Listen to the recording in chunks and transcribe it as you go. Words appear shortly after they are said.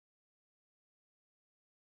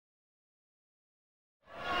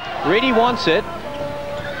Reedy wants it.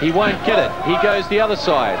 He won't get it. He goes the other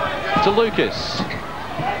side to Lucas.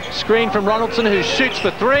 Screen from Ronaldson, who shoots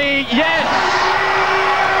for three. Yes!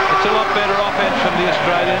 It's a lot better offense from the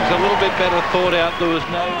Australians. A little bit better thought out. There was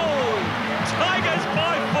no... Tigers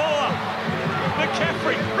by 4.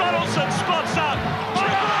 McCaffrey, Ronaldson spots up.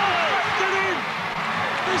 Get in!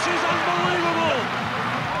 This is unbelievable.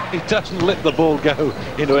 He doesn't let the ball go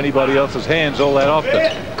into anybody else's hands all that often. The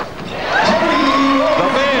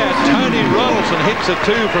Bear, Tony Ronaldson, hits a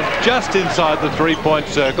 2 from just inside the three-point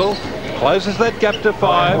circle. Closes that gap to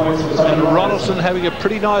 5, and Ronaldson having a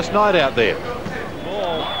pretty nice night out there.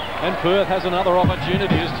 And Perth has another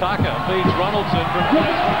opportunity as Tucker feeds Ronaldson from close.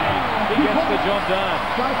 He gets the job done.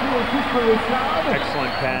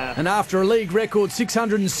 Excellent pass. And after a league record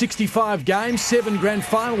 665 games, 7 grand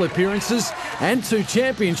final appearances and 2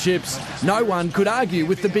 championships, no one could argue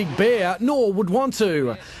with the Big Bear, nor would want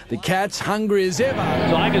to. The Cats hungry as ever.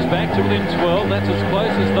 Tigers back to within 12. That's as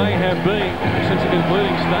close as they have been since the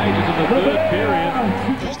concluding stages of the third period.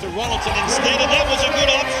 Mr. Ronaldson instead, and that was a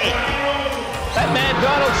good option. That man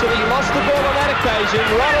Ronaldson, he lost the ball on that occasion.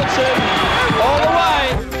 Ronaldson all the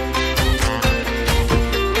way.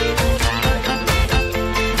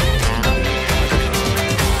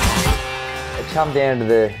 It come down to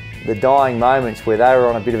the dying moments where they were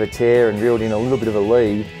on a bit of a tear and reeled in a little bit of a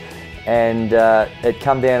lead, and it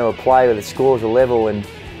come down to a play where the scores were level, and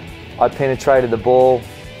I penetrated the ball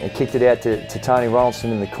and kicked it out to Tony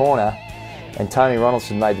Ronaldson in the corner, and Tony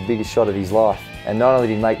Ronaldson made the biggest shot of his life. And not only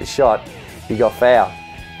did he make the shot, he got fouled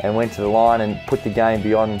and went to the line and put the game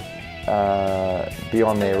beyond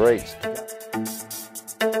their reach.